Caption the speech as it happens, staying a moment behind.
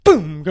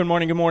Boom! Good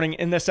morning, good morning.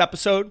 In this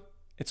episode,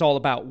 it's all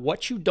about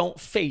what you don't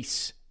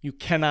face, you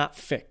cannot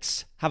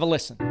fix. Have a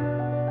listen.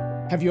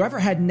 Have you ever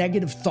had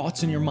negative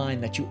thoughts in your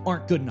mind that you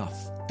aren't good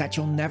enough, that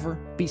you'll never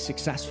be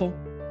successful?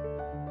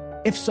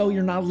 If so,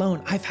 you're not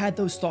alone. I've had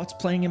those thoughts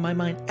playing in my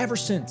mind ever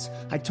since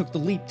I took the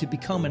leap to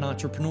become an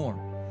entrepreneur.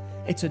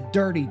 It's a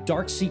dirty,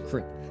 dark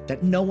secret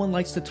that no one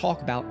likes to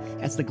talk about,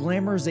 as the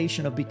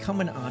glamorization of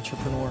becoming an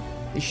entrepreneur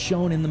is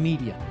shown in the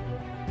media.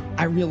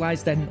 I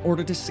realized that in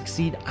order to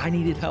succeed, I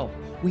needed help.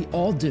 We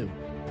all do.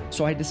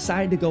 So I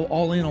decided to go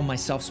all in on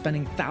myself,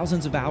 spending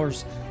thousands of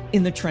hours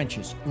in the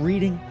trenches,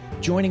 reading,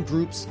 joining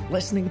groups,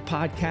 listening to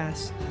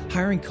podcasts,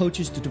 hiring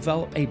coaches to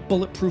develop a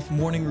bulletproof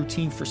morning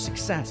routine for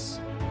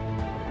success.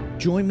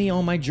 Join me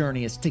on my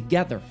journey as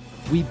together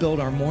we build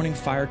our morning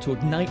fire to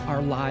ignite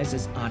our lives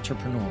as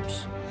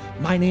entrepreneurs.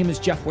 My name is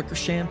Jeff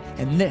Wickersham,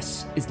 and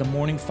this is the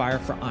Morning Fire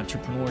for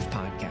Entrepreneurs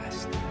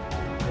podcast.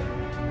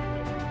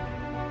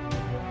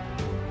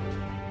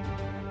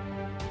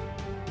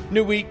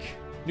 New week,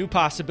 new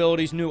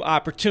possibilities, new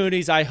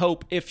opportunities. I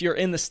hope if you're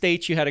in the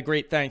States, you had a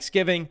great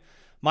Thanksgiving.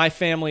 My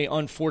family,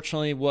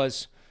 unfortunately,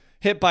 was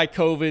hit by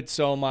COVID,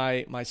 so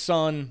my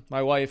son,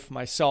 my wife,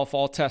 myself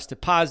all tested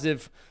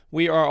positive.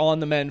 We are on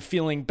the mend,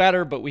 feeling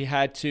better, but we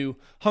had to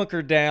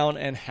hunker down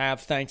and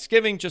have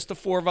Thanksgiving, just the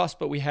four of us,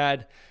 but we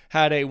had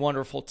a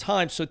wonderful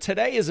time. So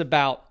today is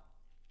about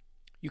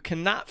you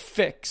cannot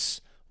fix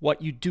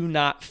what you do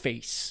not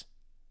face.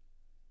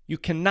 You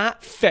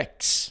cannot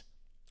fix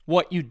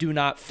what you do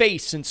not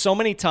face. And so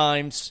many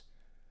times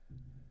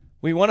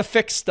we want to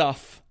fix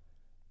stuff,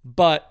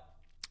 but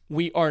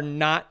we are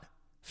not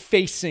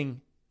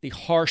facing the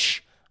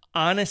harsh,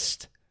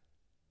 honest,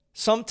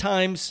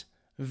 sometimes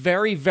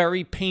very,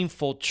 very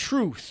painful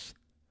truth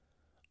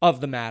of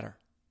the matter.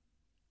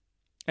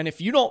 And if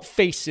you don't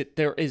face it,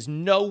 there is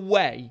no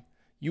way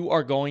you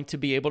are going to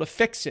be able to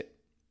fix it.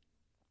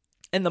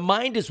 And the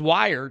mind is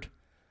wired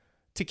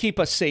to keep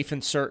us safe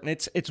and certain.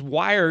 It's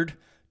wired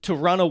to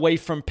run away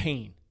from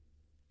pain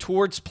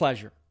towards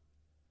pleasure,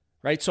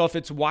 right? So if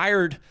it's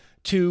wired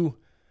to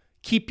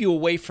keep you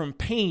away from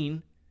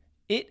pain,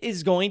 it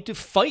is going to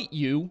fight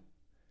you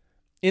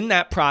in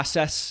that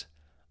process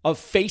of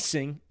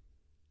facing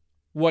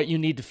what you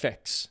need to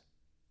fix.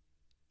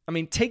 I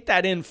mean, take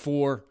that in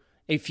for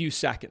a few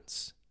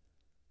seconds.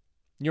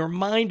 Your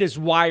mind is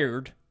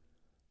wired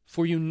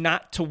for you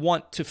not to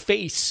want to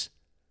face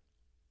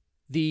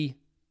the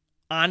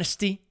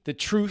honesty, the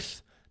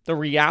truth, the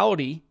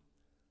reality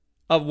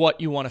of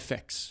what you want to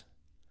fix.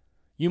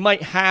 You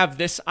might have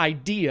this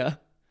idea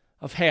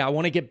of, hey, I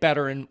want to get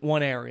better in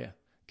one area.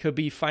 Could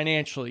be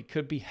financially,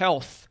 could be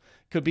health,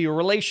 could be a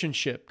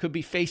relationship, could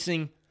be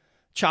facing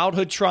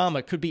childhood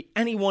trauma, could be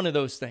any one of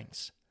those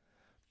things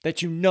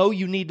that you know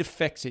you need to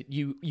fix it.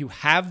 You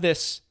have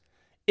this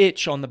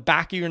itch on the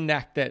back of your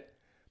neck that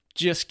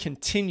just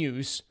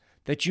continues,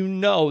 that you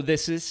know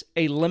this is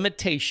a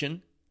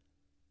limitation,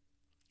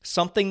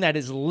 something that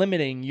is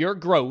limiting your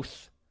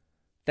growth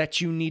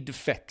that you need to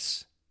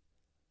fix.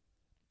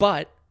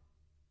 But,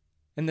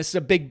 and this is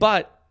a big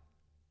but,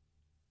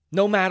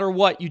 no matter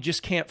what, you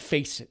just can't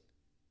face it.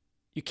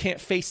 You can't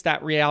face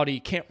that reality.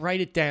 You can't write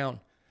it down.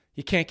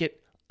 You can't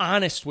get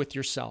honest with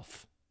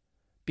yourself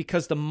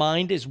because the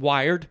mind is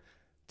wired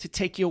to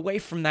take you away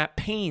from that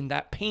pain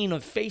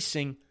of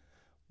facing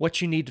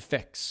what you need to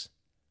fix.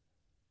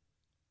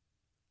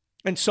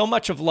 And so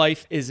much of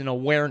life is an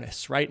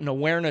awareness, right? An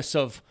awareness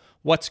of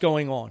what's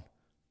going on.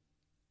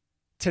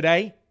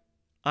 Today,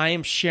 I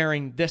am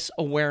sharing this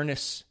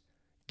awareness,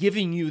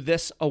 giving you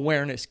this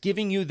awareness,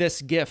 giving you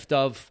this gift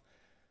of,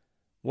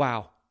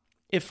 wow,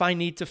 if I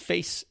need to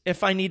fix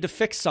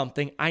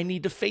something, I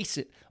need to face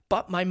it.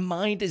 But my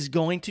mind is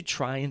going to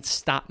try and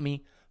stop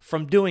me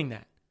from doing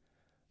that.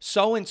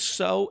 So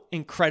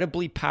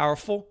incredibly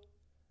powerful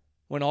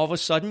when all of a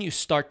sudden you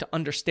start to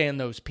understand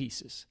those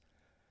pieces.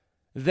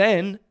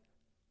 Then,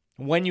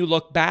 when you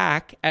look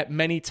back at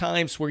many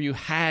times where you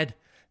had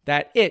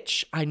that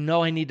itch, I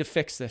know I need to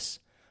fix this,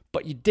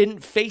 but you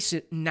didn't face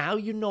it, now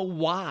you know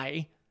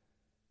why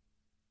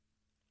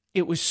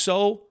it was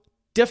so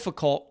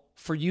difficult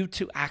for you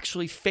to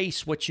actually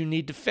face what you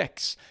need to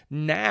fix.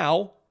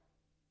 Now,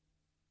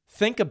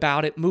 think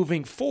about it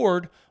moving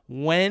forward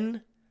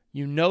when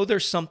you know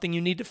there's something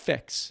you need to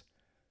fix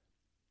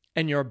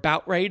and you're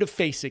about ready to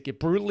face it. Get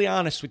brutally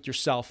honest with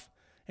yourself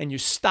and you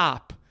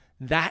stop.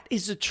 That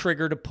is a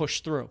trigger to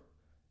push through.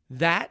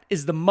 That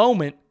is the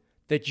moment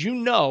that you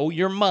know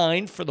your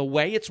mind, for the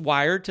way it's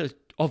wired to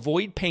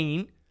avoid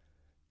pain,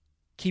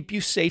 keep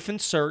you safe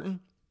and certain.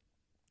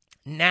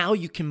 Now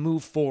you can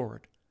move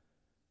forward.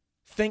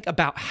 Think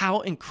about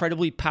how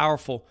incredibly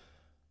powerful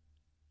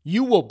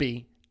you will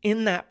be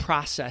in that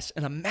process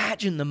and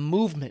imagine the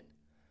movement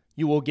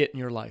you will get in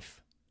your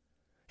life.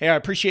 Hey, I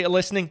appreciate you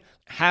listening.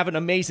 Have an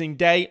amazing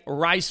day.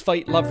 Rise,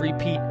 fight, love,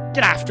 repeat.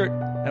 Get after it,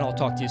 and I'll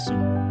talk to you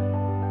soon.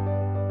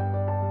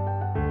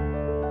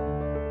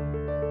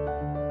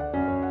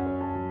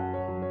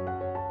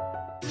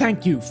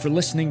 Thank you for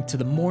listening to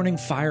the Morning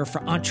Fire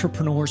for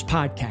Entrepreneurs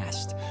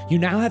podcast. You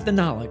now have the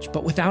knowledge,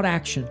 but without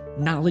action,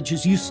 knowledge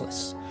is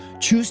useless.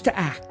 Choose to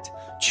act.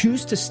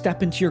 Choose to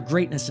step into your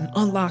greatness and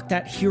unlock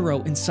that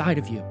hero inside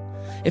of you.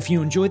 If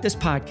you enjoyed this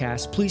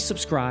podcast, please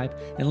subscribe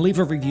and leave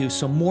a review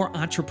so more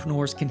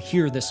entrepreneurs can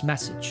hear this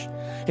message.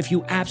 If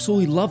you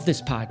absolutely love this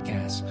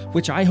podcast,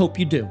 which I hope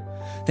you do,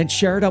 then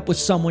share it up with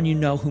someone you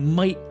know who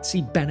might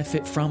see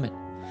benefit from it.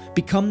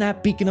 Become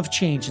that beacon of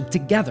change, and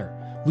together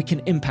we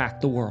can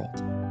impact the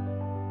world.